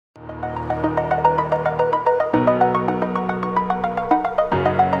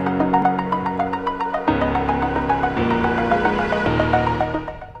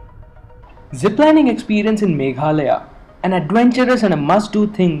Ziplining experience in Meghalaya, an adventurous and a must-do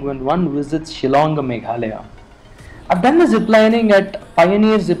thing when one visits Shillong or Meghalaya. I've done the ziplining at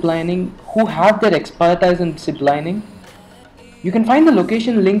Pioneer Ziplining who have their expertise in ziplining. You can find the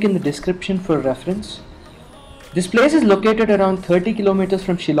location link in the description for reference. This place is located around 30 kilometers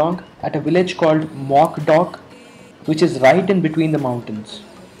from Shillong at a village called Mok Dok, which is right in between the mountains.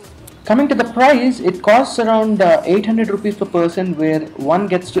 Coming to the price, it costs around 800 rupees per person, where one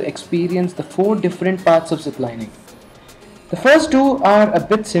gets to experience the 4 different parts of ziplining. The first 2 are a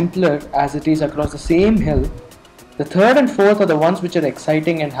bit simpler as it is across the same hill. The third and fourth are the ones which are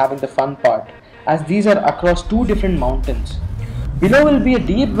exciting and having the fun part, as these are across 2 different mountains. Below will be a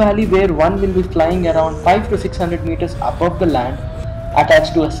deep valley where one will be flying around 5 to 600 meters above the land,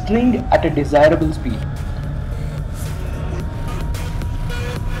 attached to a string at a desirable speed.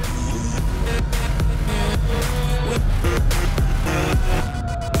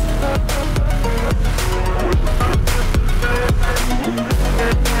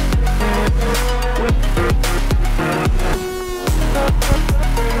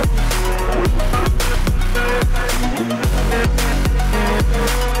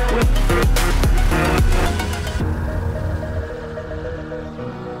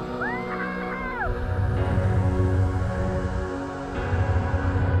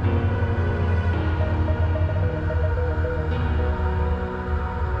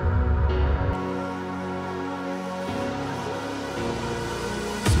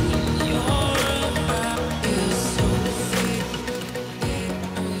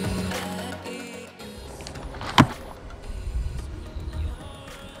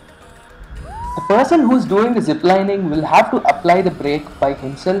 The person who is doing the ziplining will have to apply the brake by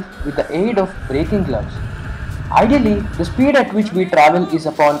himself with the aid of braking gloves. Ideally, the speed at which we travel is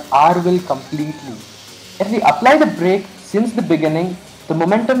upon our will completely. If we apply the brake since the beginning, the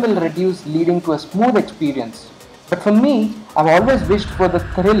momentum will reduce, leading to a smooth experience. But for me, I've always wished for the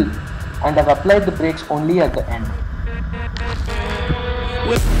thrill and I've applied the brakes only at the end.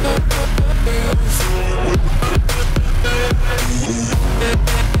 With